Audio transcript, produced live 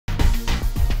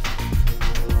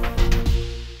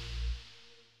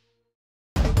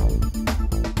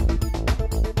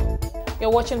You're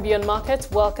watching Beyond Market.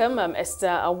 Welcome. I'm Esther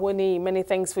Awoniyi. Many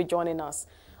thanks for joining us.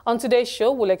 On today's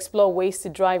show, we'll explore ways to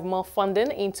drive more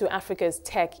funding into Africa's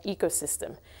tech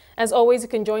ecosystem. As always, you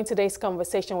can join today's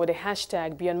conversation with the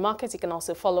hashtag Beyond Market. You can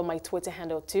also follow my Twitter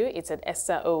handle too. It's at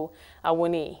Esther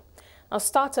Awoniyi. Now,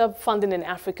 startup funding in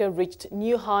Africa reached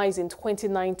new highs in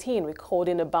 2019,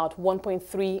 recording about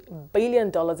 $1.3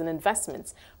 billion in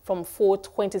investments from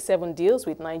 427 deals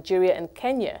with Nigeria and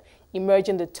Kenya,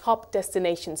 emerging the top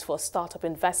destinations for startup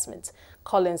investment.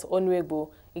 Collins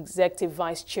Onuegbu, Executive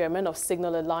Vice Chairman of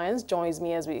Signal Alliance, joins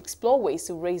me as we explore ways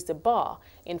to raise the bar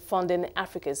in funding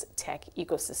Africa's tech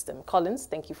ecosystem. Collins,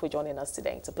 thank you for joining us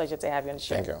today. It's a pleasure to have you on the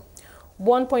show. Thank you.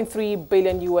 1.3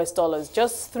 billion US dollars.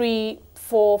 Just 3,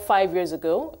 4, 5 years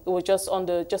ago, it was just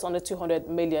under 200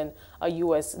 million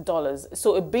US dollars.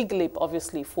 So a big leap,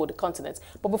 obviously, for the continent.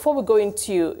 But before we go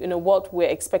into what we're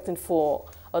expecting for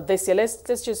this year, let's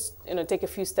just take a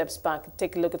few steps back,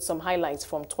 take a look at some highlights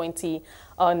from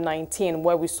 2019,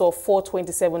 where we saw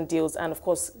 427 deals, and of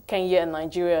course Kenya and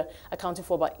Nigeria accounting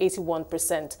for about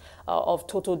 81% of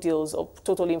total deals, of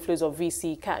total inflows of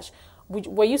VC cash.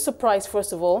 Were you surprised,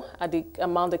 first of all, at the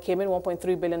amount that came in,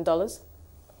 $1.3 billion?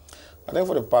 I think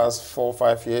for the past 4 or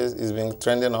 5 years, it's been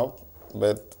trending up,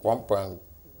 but 1.3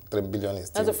 billion is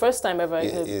still... That's the first time ever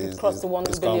it crossed the 1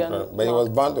 billion mark. But it was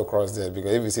bound to cross there,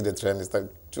 because if you see the trend, it's like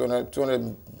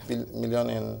 200 million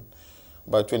in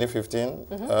about 2015.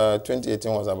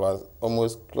 2018 was about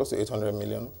almost close to 800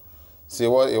 million.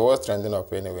 So it was trending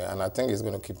up anyway, and I think it's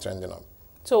going to keep trending up.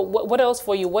 So what else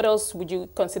for you? What else would you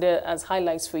consider as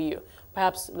highlights for you?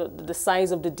 Perhaps the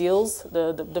size of the deals,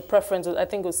 the preference. I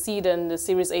think the seed and the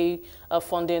Series A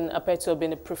funding appear to have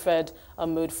been a preferred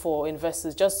mode for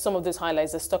investors. Just some of these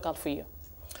highlights that stuck out for you.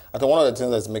 I think one of the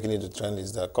things that's making it a trend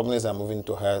is that companies are moving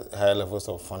to higher levels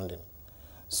of funding.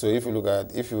 So if you look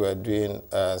at, if you were doing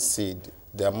seed,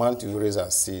 the amount you raise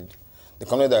as seed, the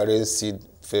company that raised seed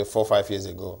 4 or 5 years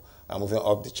ago are moving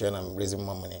up the chain and raising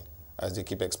more money as they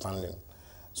keep expanding.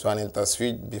 So an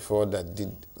InterSwitch before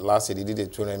that last year, they did a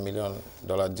 $200 million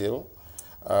deal.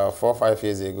 4 or 5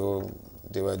 years ago,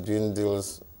 they were doing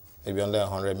deals maybe under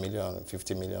 100 million,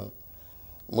 50 million.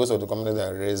 Most of the companies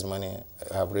that raise money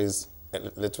have raised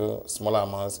little, smaller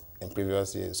amounts in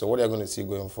previous years. So what you're going to see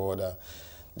going forward are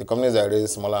the companies that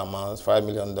raise smaller amounts, $5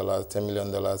 million, $10 million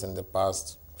in the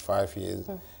past 5 years,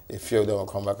 a few of them will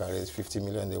come back and raise 50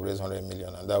 million, they will raise 100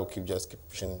 million, and that will keep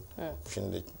pushing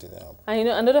the up. And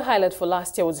another highlight for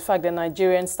last year was the fact that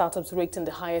Nigerian startups raked in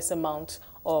the highest amount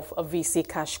of VC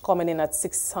cash, coming in at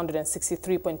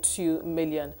 $663.2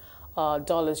 million.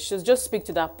 Just speak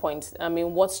to that point. I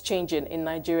mean, what's changing in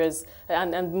Nigeria's,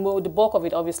 and the bulk of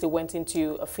it obviously went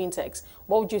into fintechs.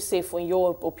 What would you say, in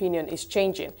your opinion, is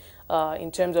changing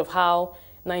in terms of how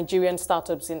Nigerian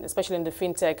startups, especially in the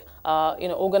fintech,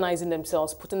 organizing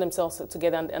themselves, putting themselves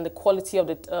together, and the quality of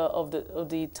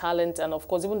the talent, and of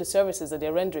course even the services that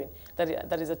they're rendering,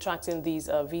 that is attracting these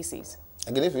VCs?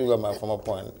 Again, if you look at my former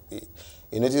point,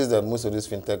 you notice that most of these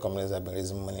fintech companies have been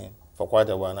raising money for quite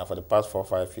a while now, for the past 4 or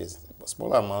 5 years.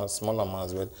 Small amounts,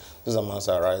 but those amounts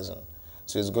are rising.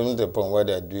 So it's going to the point where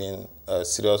they're doing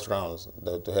serious rounds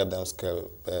to help them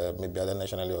scale, maybe either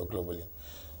nationally or globally.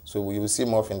 So we will see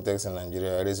more fintechs in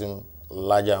Nigeria raising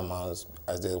larger amounts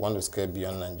as they want to scale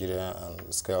beyond Nigeria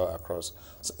and scale across.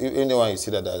 So anyone you see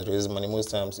that has raised money,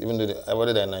 most times, even though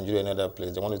whether they're in Nigeria or another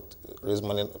place, they want to raise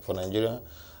money for Nigeria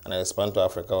and expand to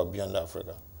Africa or beyond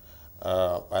Africa.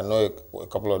 I know a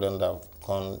couple of them that have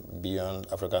gone beyond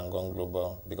Africa and gone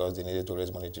global because they needed to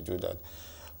raise money to do that.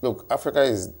 Look, Africa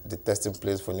is the testing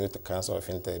place for new kinds of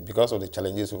fintech because of the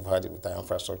challenges we've had with our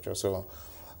infrastructure. So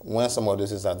when some of those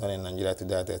things are done in Nigeria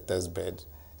today at a test bed,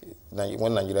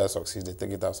 when Nigeria succeeds, they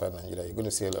take it outside Nigeria. You're going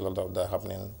to see a lot of that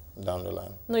happening down the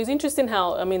line. No, it's interesting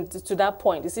how, I mean, to that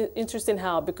point, it's interesting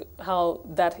how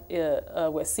that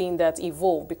we're seeing that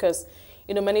evolve, because,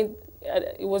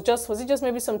 was it just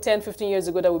maybe some 10, 15 years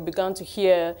ago that we began to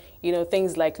hear,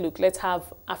 things like, look, let's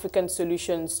have African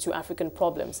solutions to African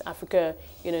problems. Africa,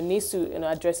 needs to,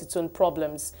 address its own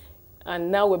problems.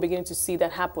 And now we're beginning to see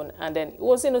that happen. And then it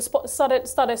was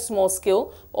started small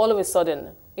scale. All of a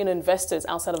sudden, investors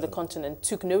outside of the continent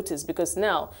took notice, because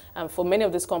now, for many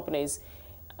of these companies,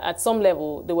 at some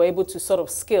level, they were able to sort of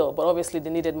scale, but obviously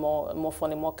they needed more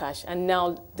funding, more cash. And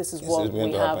now this is what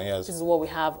we have. This is what we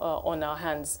have on our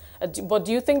hands. But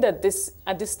do you think that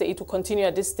at this stage, it will continue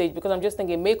at this stage? Because I'm just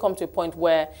thinking it may come to a point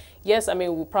where, yes, I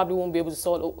mean, we probably won't be able to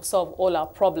solve all our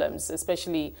problems,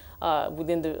 especially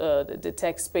within the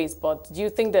tech space. But do you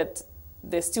think that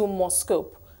there's still more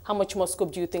scope? How much more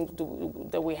scope do you think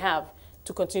that we have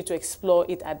to continue to explore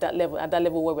it at that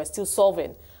level where we're still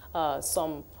solving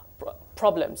some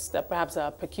problems that perhaps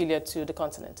are peculiar to the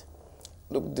continent?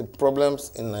 Look, the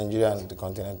problems in Nigeria and the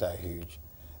continent are huge.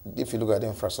 If you look at the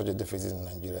infrastructure deficits in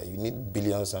Nigeria, you need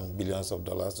billions and billions of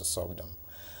dollars to solve them.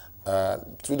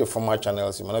 Through the formal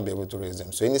channels, you might not be able to raise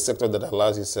them. So any sector that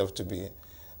allows itself to be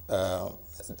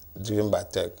driven by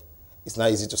tech, it's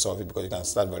not easy to solve it because you can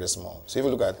start very small. So if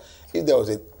you look at, if there was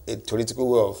a theoretical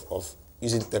way of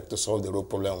using tech to solve the road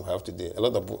problem we have today, a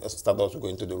lot of startups will go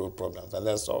into the road problems and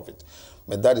then solve it.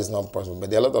 But that is not possible. But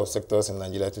there are a lot of sectors in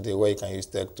Nigeria today where you can use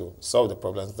tech to solve the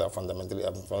problems that are fundamentally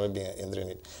being hindering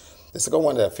it. The second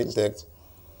one, that fintech,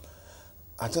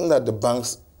 I think that the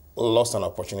banks lost an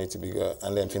opportunity because,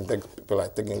 and then fintech people are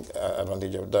taking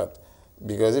advantage of that.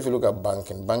 Because if you look at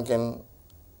banking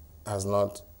has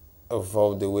not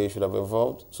evolved the way it should have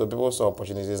evolved. So people saw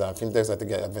opportunities, and fintechs are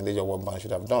taking advantage of what banks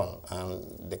should have done.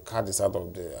 And the cat is out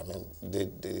of the, I mean, they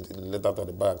let out of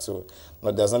the bag. So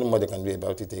no, there's nothing more they can do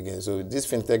about it again. So this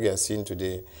fintech you are seeing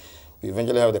today, we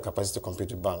eventually have the capacity to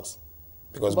compete with banks.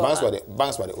 Because banks were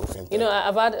the old fintech. You know,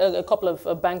 I've had a couple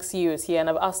of bank CEOs here, and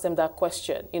I've asked them that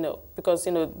question. You know, because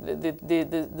you know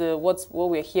what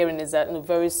we're hearing is that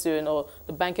very soon, or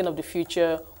the banking of the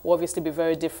future will obviously be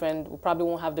very different. We probably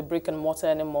won't have the brick and mortar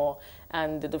anymore,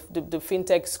 and the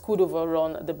fintechs could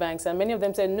overrun the banks. And many of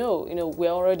them said, no,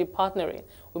 we're already partnering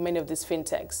with many of these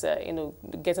fintechs.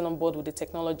 Getting on board with the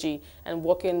technology and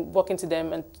working to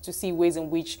them and to see ways in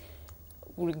which,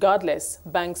 regardless,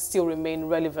 banks still remain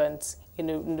relevant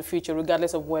in the future,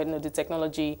 regardless of where the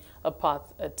technology path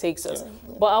takes us.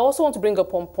 Yeah. But I also want to bring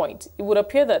up one point. It would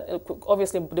appear that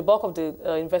obviously the bulk of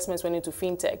the investments went into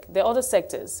fintech. There are other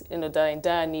sectors that are in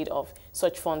dire need of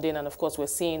such funding, and of course we're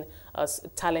seeing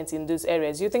talent in those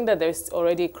areas. Do you think that there's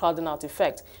already a crowding out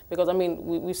effect? Because I mean,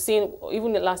 we've seen,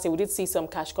 even last year, we did see some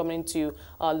cash coming into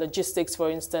logistics, for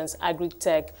instance,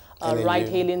 agri-tech,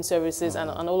 ride-hailing services,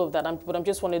 and all of that. But I'm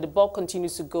just wondering, the bulk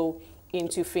continues to go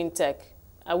into fintech.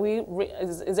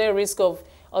 Is there a risk of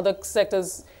other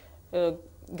sectors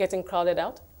getting crowded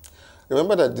out?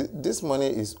 Remember that this money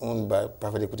is owned by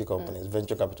private equity companies,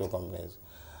 venture capital companies.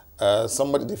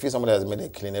 They feel somebody has made a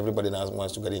killing, everybody now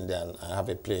wants to get in there and have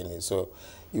a play in it. So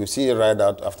you see it right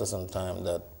out after some time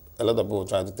that a lot of people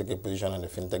try to take a position in the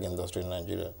fintech industry in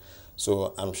Nigeria.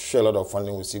 So I'm sure a lot of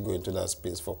funding will still go into that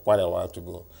space for quite a while to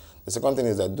go. The second thing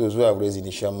is that those who have raised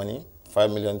initial money,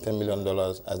 $5 million, $10 million,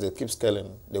 as they keep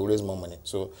scaling, they will raise more money.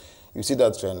 So you see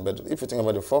that trend. But if you think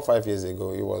about it, 4 or 5 years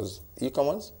ago, it was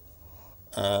e-commerce.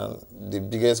 And the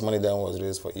biggest money then was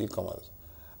raised for e-commerce.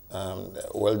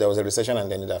 Well, there was a recession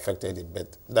and then it affected it.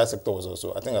 But that sector was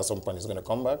also, I think at some point it's going to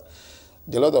come back.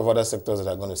 There are a lot of other sectors that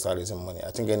are going to start raising money.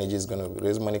 I think energy is going to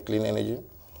raise money, clean energy,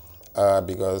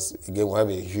 because, again, we have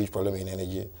a huge problem in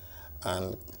energy.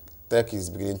 And tech is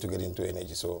beginning to get into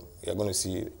energy, so you're going to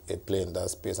see a play in that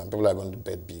space, and people are going to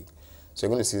bet big. So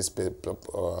you're going to see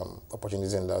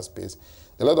opportunities in that space.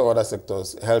 There are a lot of other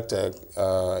sectors, health tech,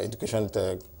 education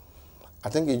tech. I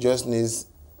think it just needs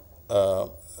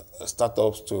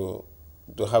startups to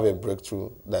have a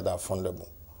breakthrough that are fundable.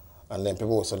 And then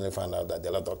people will suddenly find out that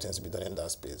there are a lot of things to be done in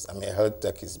that space. I mean,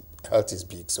 health is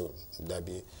big, so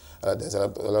there's a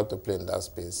lot to play in that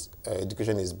space.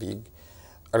 Education is big.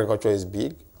 Agriculture is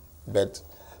big. But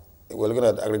we're looking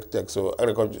at agri-tech, so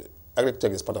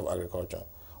agri-tech is part of agriculture.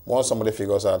 Once somebody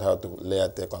figures out how to layer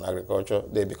tech on agriculture,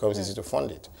 then it becomes easy to fund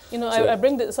it. I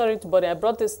bring this, sorry to bother, I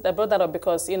brought that up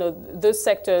because, those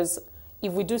sectors,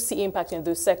 if we do see impact in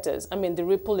those sectors, I mean, the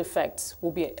ripple effect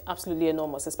will be absolutely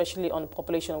enormous, especially on the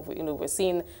population. We're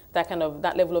seeing that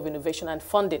level of innovation and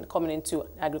funding coming into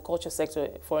agriculture sector,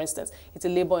 for instance. It's a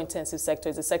labor-intensive sector.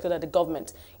 It's a sector that the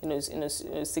government, has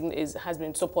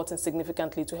been supporting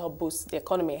significantly to help boost the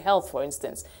economy, health, for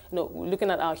instance.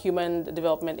 Looking at our Human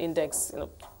Development Index,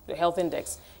 the health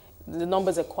index, the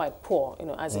numbers are quite poor,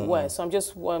 as it were. So I'm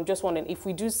just wondering if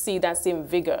we do see that same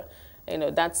vigor,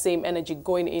 that same energy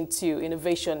going into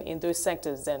innovation in those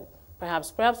sectors, then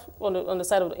perhaps on the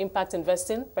side of the impact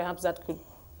investing, perhaps that could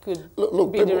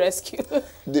be the rescue.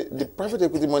 The private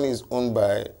equity money is owned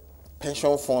by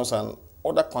pension funds and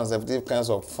other conservative kinds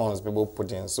of funds people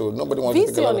put in. So nobody wants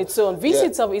to take on its own. VC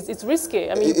itself, it's risky.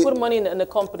 I mean, you put money in a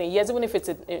company, yes, even if it's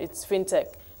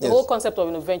fintech. The whole concept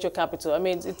of venture capital, I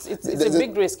mean, it's a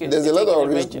big risk. There's a lot of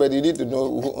risk, but you need to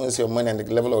know who owns your money and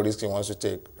the level of risk you want to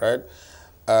take, right?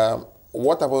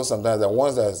 What happens sometimes that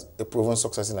once there's a proven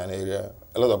success in an area,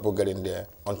 a lot of people get in there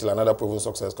until another proven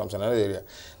success comes in another area.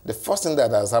 The first thing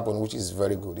that has happened, which is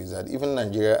very good, is that even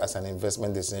Nigeria as an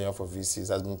investment destination for VCs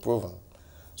has been proven.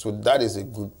 So that is a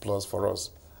good plus for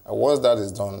us. Once that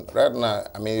is done, right now,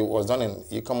 I mean, it was done in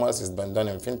e-commerce, it's been done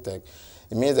in fintech.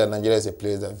 It means that Nigeria is a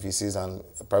place that VCs and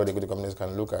private equity companies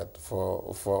can look at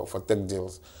for tech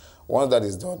deals. Once that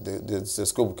is done, the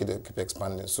scope will keep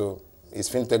expanding. So it's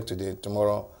fintech today.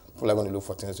 Tomorrow, people are going to look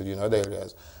for things to do in other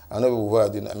areas. I know people who are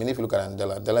doing, I mean, if you look at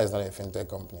Andela is not a fintech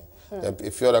company. There are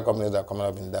a few other companies that are coming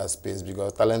up in that space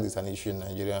because talent is an issue in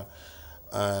Nigeria.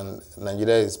 And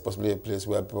Nigeria is possibly a place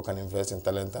where people can invest in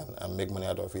talent and make money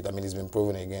out of it. I mean, it's been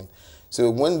proven again. So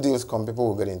when deals come, people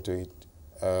will get into it.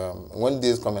 When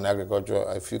deals come in agriculture,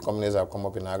 a few companies have come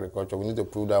up in agriculture. We need to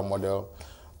prove that model.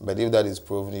 But if that is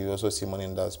proven, you also see money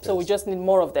in that space. So we just need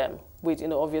more of them with,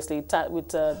 obviously, with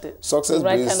the success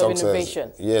right breeds kind success. of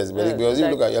innovation. Yes, but because you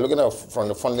look at, you're looking at from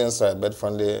the funding side, but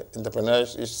from the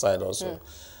entrepreneurship side also.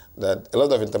 That a lot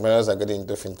of entrepreneurs are getting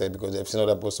into fintech because they've seen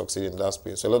other people succeed in that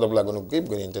space. So a lot of people are going to keep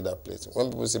going into that place. When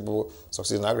people see people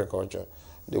succeed in agriculture,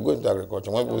 they go into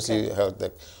agriculture. When people see health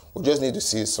tech, we just need to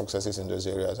see successes in those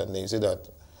areas, and then you see that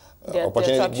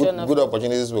good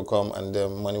opportunities will come and the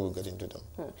money will get into them.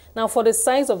 Now, for the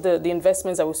size of the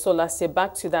investments that we saw last year,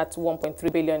 back to that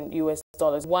 1.3 billion US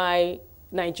dollars, why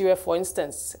Nigeria, for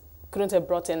instance, couldn't have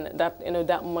brought in that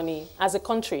that money as a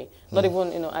country, not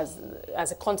even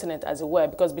as a continent, as it were,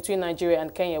 because between Nigeria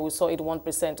and Kenya we saw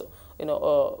 81%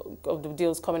 of the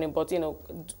deals coming in. But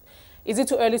is it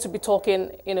too early to be talking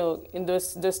in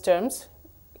those terms?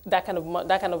 That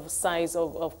kind of size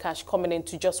of cash coming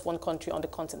into just one country on the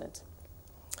continent?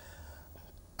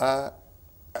 I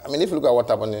mean, if you look at what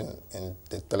happened in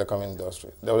the telecom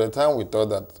industry, there was a time we thought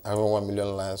that having 1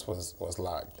 million lines was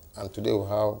large, and today we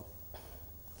have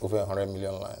over 100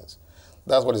 million lines.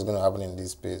 That's what is going to happen in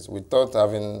this space. We thought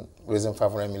raising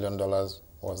 $500 million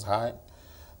was high.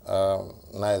 Now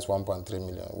it's 1.3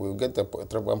 million. We'll get to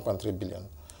 1.3 billion.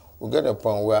 We'll get a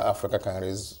point where Africa can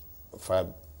raise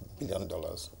 $5 billion,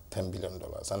 $10 billion,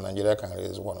 and Nigeria can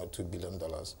raise $1 or $2 billion.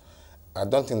 I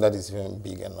don't think that is even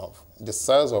big enough. The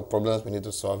size of problems we need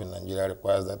to solve in Nigeria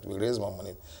requires that we raise more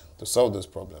money to solve those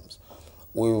problems.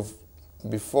 We've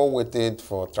before waited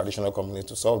for traditional companies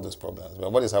to solve those problems.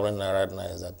 But what is happening right now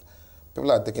is that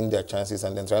people are taking their chances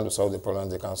and then trying to solve the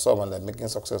problems they can solve, and they're making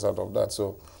success out of that.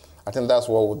 So I think that's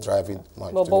what will drive it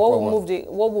much. But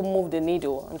what will move the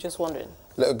needle? I'm just wondering.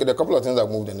 There are a couple of things that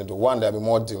move the needle. One, there'll be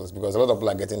more deals because a lot of people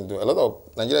are getting into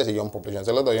Nigeria is a young population,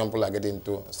 so a lot of young people are getting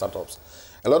into startups.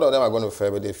 A lot of them are going to fail,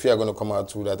 but they fear are going to come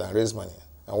out through that and raise money.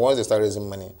 And once they start raising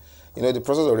money, the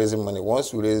process of raising money,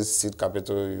 once you raise seed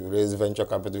capital, you raise venture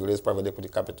capital, you raise private equity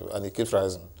capital, and it keeps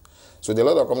rising. So there are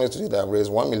a lot of companies today that have raised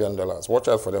 $1 million. Watch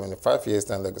out for them. In 5 years'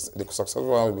 time, the successful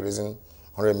one will be raising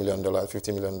 $100 million,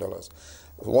 $50 million.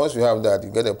 Once you have that, you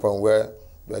get a point where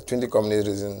there are 20 companies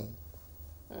raising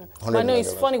I know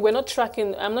it's funny, we're not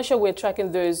tracking, I'm not sure we're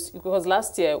tracking those, because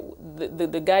last year,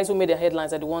 the guys who made the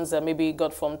headlines are the ones that maybe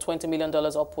got from $20 million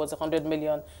upwards, $100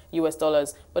 million US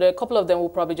dollars. But a couple of them will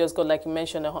probably just got, like you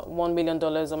mentioned, $1 million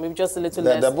or maybe just a little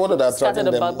less. The board that started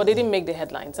about, but they didn't make the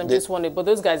headlines. I'm just wondering, but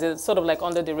those guys are sort of like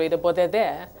under the radar, but they're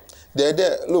there. They're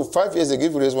there. Look, 5 years ago,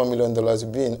 if you raise $1 million,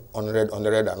 you'd be on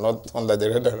the radar, not under the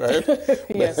radar, right?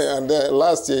 Yes. And then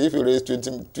last year, if you raised 2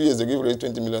 years ago, if you raised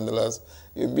 $20 million,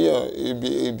 you'd be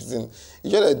in.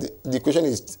 The question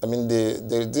is, I mean,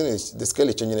 the scale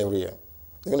is changing every year.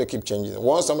 They're going to keep changing.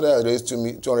 Once somebody has raised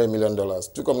 $200 million,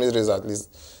 two companies raised at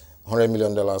least $100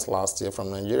 million last year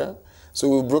from Nigeria. So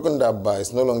we've broken that by,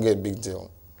 it's no longer a big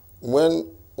deal. What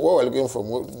we're looking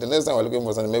for, the next time we're looking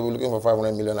for something, maybe we're looking for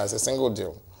 $500 million as a single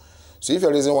deal. So if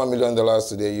you're raising $1 million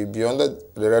today, you'll be under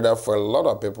the radar for a lot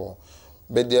of people.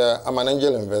 But I'm an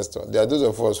angel investor. There are those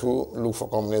of us who look for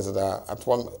companies that are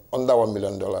under $1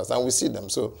 million, and we see them.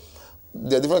 So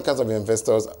there are different kinds of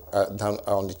investors down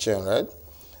on the chain, right?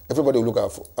 Everybody will look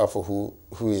out for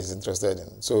who is interested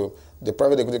in. So the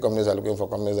private equity companies are looking for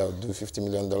companies that will do $50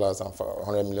 million and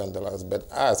 $100 million. But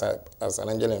as an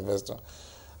angel investor,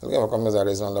 I'm looking for companies that are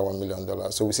raising under $1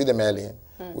 million. So we see them early.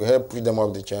 We help push them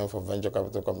up the chain for venture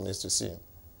capital companies to see.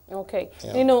 Okay.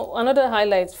 Yeah. Another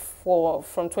highlight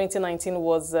from 2019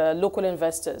 was local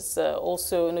investors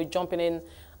also jumping in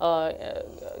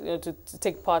to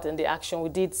take part in the action. We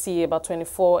did see about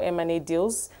 24 M&A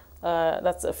deals.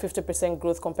 That's a 50%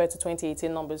 growth compared to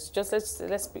 2018 numbers. Just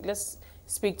let's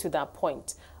speak to that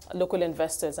point. Local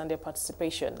investors and their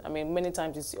participation. I mean, many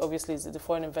times it's obviously the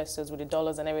foreign investors with the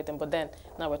dollars and everything, but then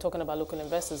now we're talking about local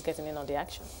investors getting in on the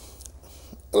action.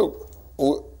 Look,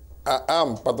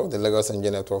 I'm part of the Lagos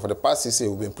Engine Network. For the past 6 years,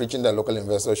 we've been preaching that local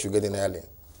investors should get in early.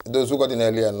 Those who got in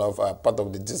early enough are part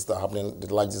of the deals that are happening,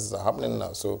 the large deals that are happening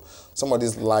now. So some of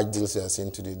these large deals you are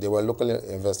seeing today, they were local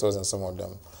investors in some of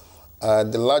them.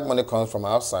 The large money comes from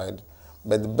outside,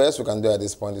 But the best we can do at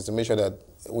this point is to make sure that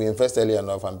we invest early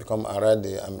enough and become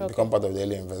already and become part of the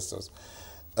early investors.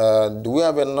 Do we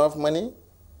have enough money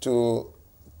to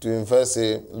invest,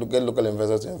 get local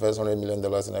investors to invest $100 million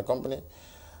in a company?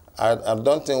 I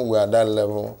don't think we're at that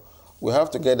level. We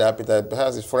have to get the appetite.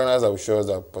 Perhaps it's foreigners that will show us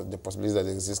the possibilities that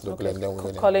exist locally, and then we'll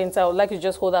get in. Collins, I would like you to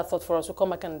just hold that thought for us. We'll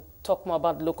come back and talk more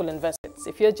about local investments.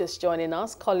 If you're just joining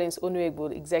us, Collins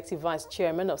Onuegbu, Executive Vice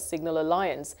Chairman of Signal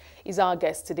Alliance, is our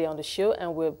guest today on the show,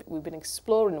 and we've been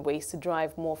exploring ways to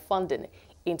drive more funding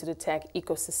into the tech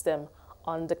ecosystem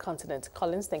on the continent.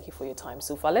 Collins, thank you for your time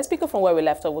so far. Let's pick up from where we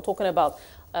left off. We're talking about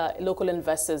local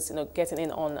investors, getting in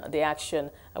on the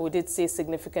action. We did see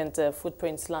significant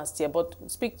footprints last year, but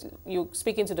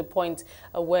speaking to the point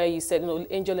where you said,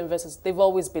 angel investors, they've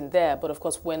always been there, but of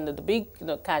course, when the big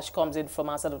cash comes in from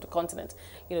outside of the continent,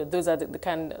 those are the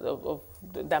kind of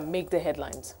that make the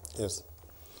headlines. Yes.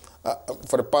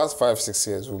 For the past 5-6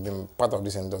 years, we've been part of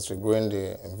this industry, growing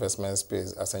the investment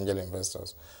space as angel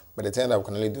investors. But the thing that we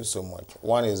can only do so much.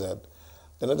 One is that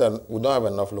they know that we don't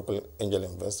have enough local angel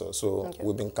investors, so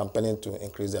we've been campaigning to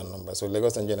increase their number. So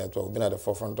Lagos Angel Network, we've been at the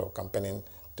forefront of campaigning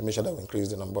to make sure that we increase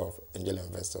the number of angel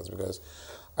investors, because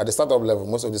at the startup level,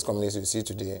 most of these companies you see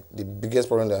today, the biggest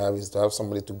problem they have is to have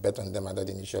somebody to bet on them at that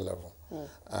initial level,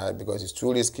 because it's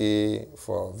too risky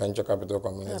for venture capital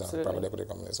companies and private equity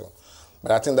companies. So,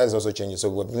 but I think that is also changing. So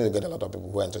we're beginning to get a lot of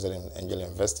people who are interested in angel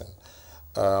investing.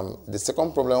 The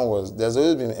second problem was there's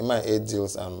always been M&A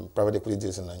deals and private equity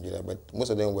deals in Nigeria, but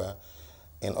most of them were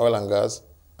in oil and gas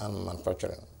and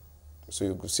manufacturing. So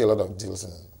you could see a lot of deals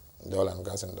in the oil and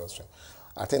gas industry.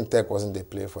 I think tech wasn't the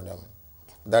play for them.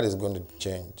 That is going to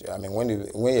change. I mean, when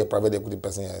you're a private equity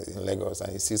person in Lagos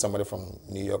and you see somebody from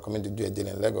New York coming to do a deal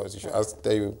in Lagos, you should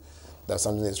tell you that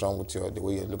something is wrong with the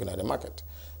way you're looking at the market.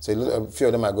 So a few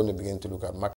of them are going to begin to look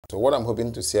at market. So what I'm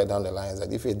hoping to see down the line is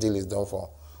that if a deal is done for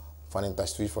an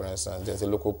industry, for instance, there's a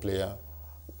local player,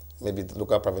 maybe the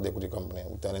local private equity company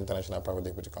with an international private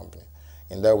equity company.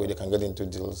 In that way, they can get into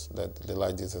deals, the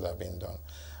large deals that are being done.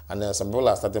 And then some people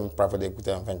are starting private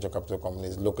equity and venture capital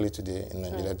companies locally today in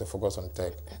Nigeria to focus on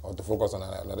tech or to focus on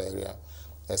another area,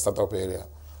 a startup area.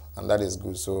 And that is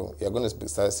good. So you're going to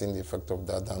start seeing the effect of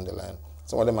that down the line.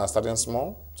 Some of them are starting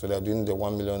small, so they're doing the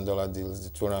 $1 million deals,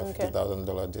 the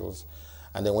 $250,000 deals.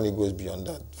 And then when it goes beyond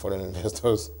that, foreign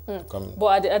investors come in.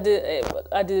 But at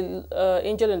the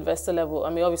angel investor level, I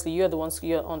mean, obviously you're the ones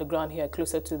here on the ground here,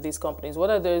 closer to these companies. What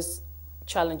are those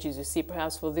challenges you see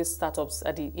perhaps for these startups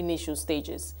at the initial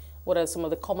stages? What are some of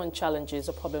the common challenges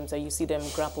or problems that you see them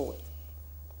grapple with?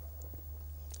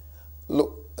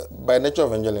 Look, by nature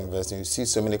of angel investing, you see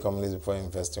so many companies before you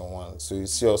invest in one. So you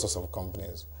see all sorts of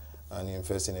companies and you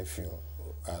invest in a few.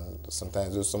 And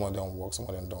sometimes some of them work, some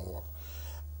of them don't work.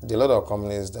 The lot of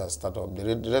companies that start up, the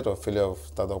rate of failure of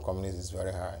startup companies is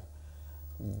very high,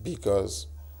 because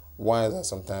one is that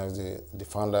sometimes the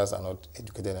founders are not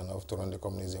educated enough to run the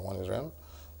companies they want to run.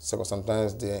 So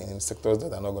sometimes they're in sectors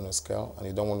that are not going to scale, and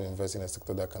you don't want to invest in a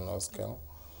sector that cannot scale.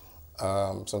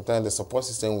 Sometimes the support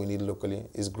system we need locally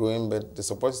is growing, but the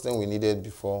support system we needed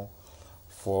before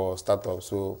for startups,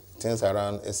 so things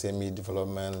around SME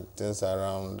development, things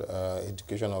around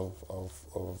education of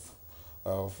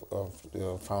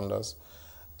founders,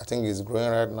 I think is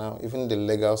growing right now. Even the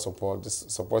legal support, the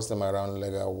support system around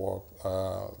legal work,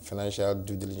 financial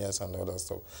due diligence and other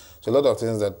stuff. So a lot of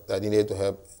things that needed to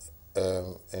help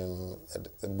in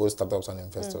both startups and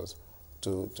investors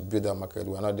to build that market.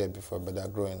 We are not there before, but they're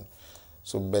growing.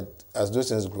 So, but as those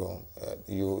things grow,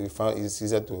 you found it's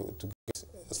easier to get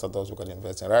startups who can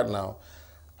invest in. Right now,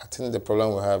 I think the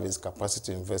problem we have is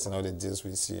capacity to invest in all the deals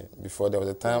we see. Before, there was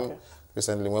a time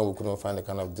recently when we couldn't find the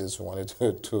kind of deals we wanted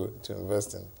to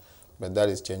invest in. But that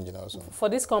is changing also. For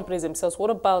these companies themselves,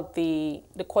 what about the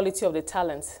quality of the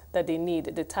talent that they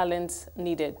need, the talent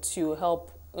needed to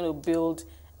help build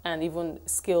and even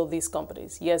scale these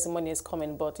companies? Yes, money is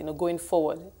coming, but going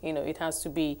forward, it has to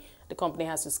be, the company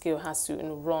has to scale, has to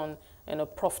run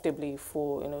profitably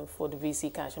for the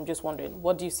VC cash. I'm just wondering,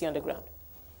 what do you see on the ground?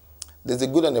 There's a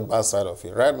good and a bad side of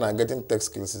it. Right now, getting tech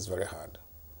skills is very hard.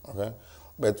 Okay,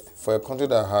 but for a country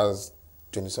that has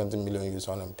 20-something million youths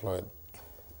unemployed,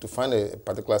 to find a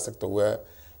particular sector where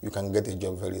you can get a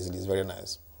job very easily is very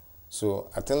nice. So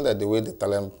I think that the way the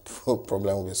talent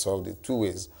problem will be solved is two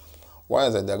ways. One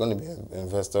is that there are going to be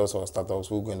investors or startups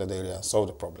who go into the area and solve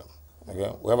the problem.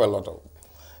 Okay, we have a lot of.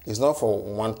 It's not for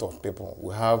want of people.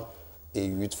 We have a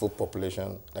youthful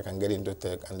population that can get into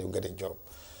tech and they'll get a job.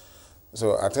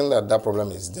 So I think that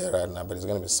problem is there right now, but it's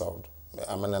going to be solved.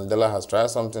 I mean, Mandela has tried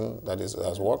something that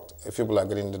has worked. If people are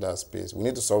getting into that space, we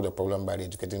need to solve the problem by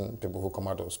educating people who come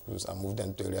out of schools and move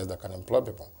them to areas that can employ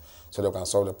people so they can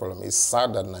solve the problem. It's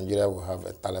sad that Nigeria will have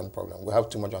a talent problem. We have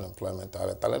too much unemployment to have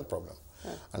a talent problem.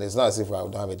 And it's not as if we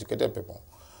don't have educated people.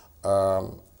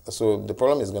 So the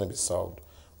problem is going to be solved.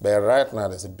 But right now,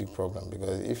 there's a big problem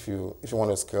because if you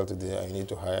want to scale today, you need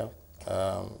to hire.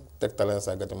 Tech talents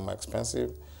are getting more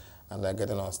expensive and they're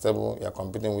getting unstable. You're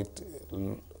competing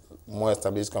with more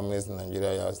established companies in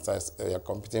Nigeria. You're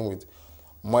competing with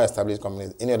more established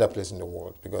companies any other place in the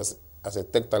world because as a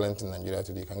tech talent in Nigeria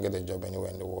today, you can get a job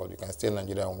anywhere in the world. You can stay in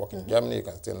Nigeria and work in Germany, you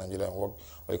can stay in Nigeria and work,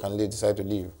 or you can decide to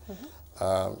leave.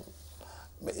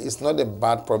 But it's not a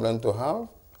bad problem to have.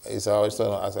 It's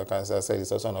also, as I said,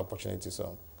 it's also an opportunity.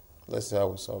 So let's see how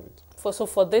we solve it. So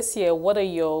for this year, what are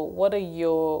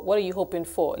you hoping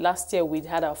for? Last year we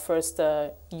had our first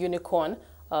unicorn,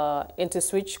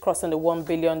 InterSwitch, crossing the $1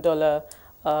 billion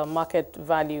market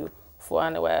value.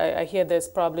 And I hear there's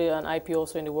probably an IPO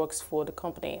also in the works for the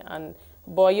company.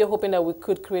 But are you hoping that we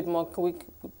could create more?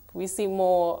 We see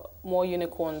more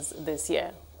unicorns this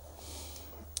year?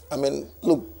 I mean,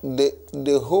 look,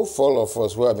 the whole fall of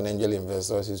us who have been angel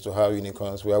investors is to have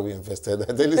unicorns where we invested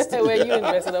at the least. Where you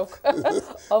invested, of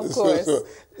course. So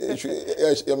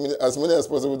I mean, as many as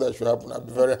possible that should happen. I'll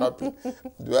be very happy.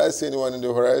 Do I see anyone in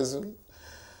the horizon?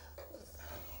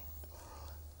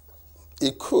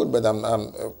 It could, but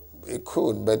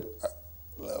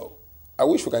I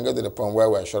wish we can get to the point where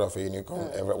we're short of a unicorn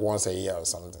once a year or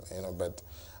something, you know. But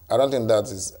I don't think that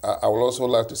is. I would also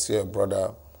like to see a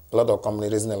lot of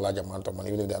companies raising a large amount of money,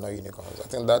 even if they're not unicorns. I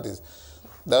think that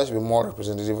should be more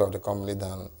representative of the company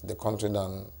than the country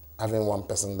than having one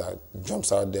person that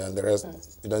jumps out there and the rest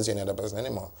you don't see any other person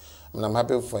anymore. I mean, I'm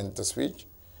happy for InterSwitch,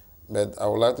 but I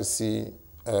would like to see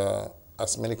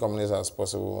as many companies as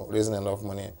possible raising enough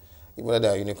money, whether they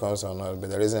are unicorns or not, but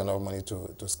they're raising enough money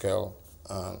to scale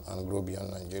and grow beyond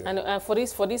Nigeria. And for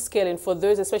this scaling, for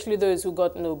those, especially those who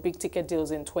got big ticket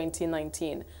deals in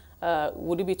 2019,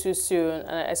 would it be too soon?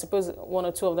 And I suppose one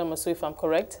or two of them or so, if I'm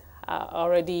correct, are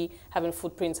already having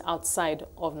footprints outside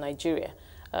of Nigeria.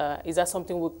 Is that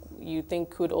something you think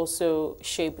could also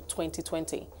shape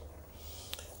 2020?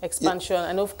 Expansion. Yeah.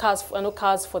 I know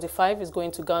Cars 45 is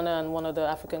going to Ghana and one other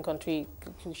African country.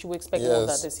 Should we expect more of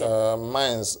that this year?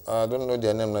 Mines, I don't know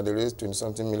their name now. They raised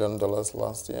 $20-something million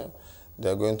last year.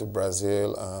 They're going to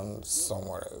Brazil and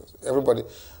somewhere else. Everybody,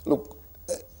 look,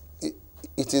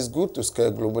 it is good to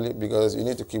scale globally because you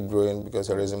need to keep growing because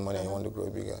you're raising money and you want to grow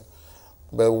bigger.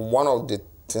 But one of the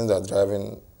things that's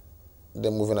driving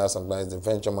them moving out sometimes is the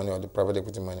venture money or the private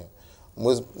equity money.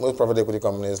 Most private equity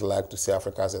companies like to see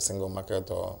Africa as a single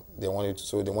market, or they want it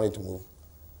to move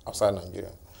outside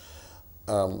Nigeria.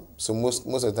 So most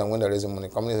of the time when they're raising money,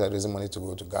 companies are raising money to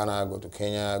go to Ghana, go to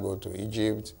Kenya, go to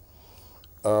Egypt.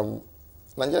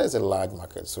 Nigeria is a large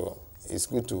market, so it's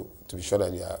good to be sure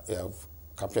that you have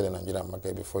captured the Nigerian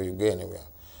market before you go anywhere.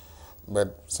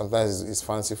 But sometimes it's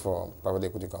fancy for private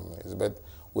equity companies. But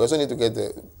we also need to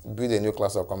build a new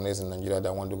class of companies in Nigeria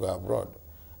that want to go abroad.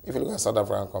 If you look at South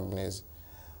African companies,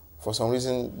 for some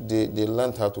reason, they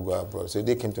learned how to go abroad. So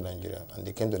they came to Nigeria, and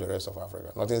they came to the rest of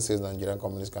Africa. Nothing says Nigerian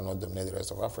companies cannot dominate the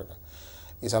rest of Africa.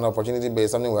 It's an opportunity, but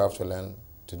it's something we have to learn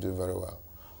to do very well.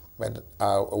 But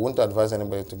I wouldn't advise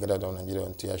anybody to get out of Nigeria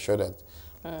until you're sure that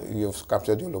you've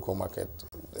captured your local market.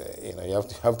 You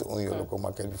have to own your local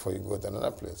market before you go to another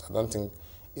place. I don't think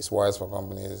it's wise for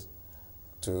companies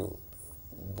to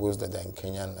boast that they're in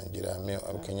Kenya and Nigeria,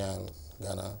 Kenya and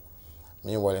Ghana.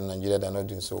 Meanwhile, in Nigeria, they're not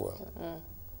doing so well.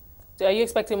 So are you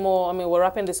expecting more? I mean, we're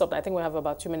wrapping this up. I think we have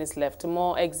about 2 minutes left.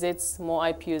 More exits, more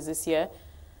IPOs this year.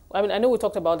 I mean, I know we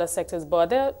talked about other sectors, but are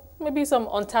there maybe some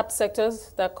untapped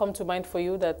sectors that come to mind for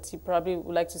you that you probably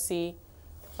would like to see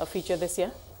a feature this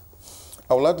year?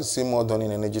 I would like to see more done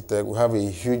in energy tech. We have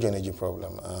a huge energy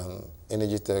problem, and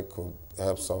energy tech could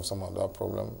help solve some of that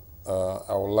problem.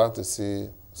 I would like to see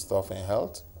stuff in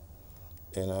health.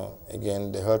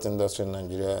 Again, the health industry in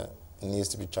Nigeria needs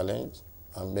to be challenged,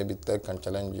 and maybe tech can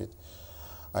challenge it.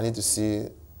 I need to see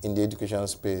in the education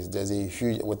space, there's a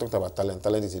huge, we talked about talent.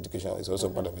 Talent is education, it's also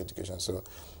part of education. So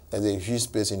there's a huge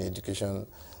space in education.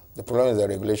 The problem is that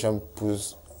regulation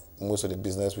puts most of the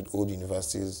business with old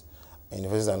universities, and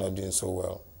universities are not doing so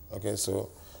well. Okay, so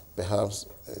perhaps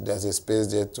there's a space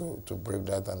there to break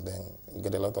that and then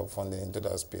get a lot of funding into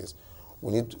that space.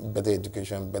 We need better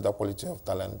education, better quality of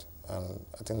talent, and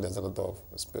I think there's a lot of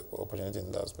opportunity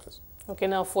in that space. Okay,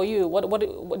 now for you,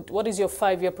 what is your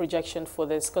 5-year projection for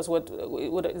this? Because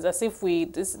it's as if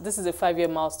this is a 5-year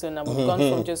milestone, and we've gone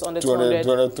from just under 200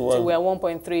 to we're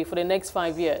 1.3 for the next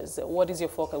 5 years. What is your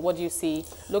focus? What do you see?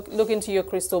 Look into your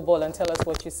crystal ball and tell us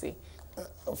what you see.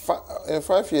 In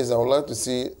 5 years, I would like to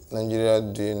see Nigeria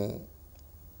doing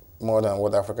more than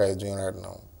what Africa is doing right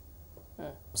now.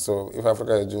 So if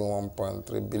Africa is doing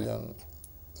 1.3 billion,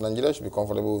 Nigeria should be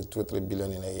comfortable with 2-3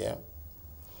 billion in a year.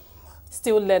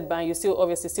 Still led by, you still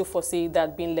obviously still foresee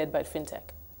that being led by fintech?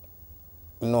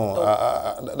 No,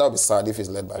 that would be sad if it's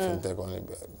led by fintech only.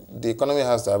 The economy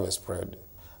has to have a spread.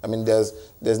 I mean, there's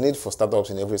need for startups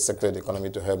in every sector of the economy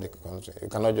to help the country. You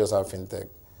cannot just have fintech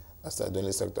as the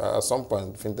only sector. At some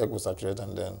point, fintech will saturate,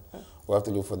 and then we have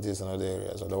to look for this in other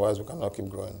areas. Otherwise, we cannot keep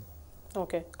growing.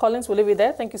 Okay. Collins, we'll leave it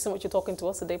there. Thank you so much for talking to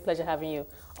us today. Pleasure having you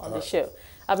on the show.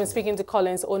 I've been speaking to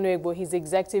Collins Onuegbu. He's the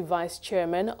Executive Vice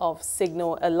Chairman of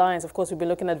Signal Alliance. Of course, we've been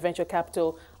looking at venture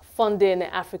capital funding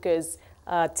Africa's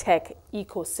tech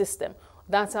ecosystem.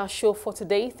 That's our show for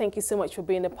today. Thank you so much for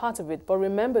being a part of it. But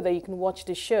remember that you can watch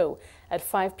the show at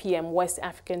 5 p.m. West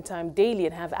African time daily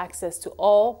and have access to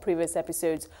all previous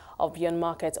episodes of Beyond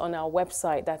Market on our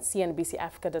website. That's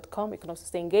cnbcafrica.com. You can also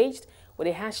stay engaged with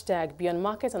the hashtag Beyond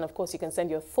Market. And of course, you can send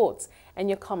your thoughts and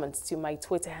your comments to my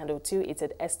Twitter handle too. It's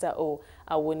at Esther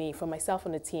Awoniyi. For myself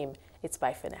and the team, it's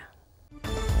bye for now.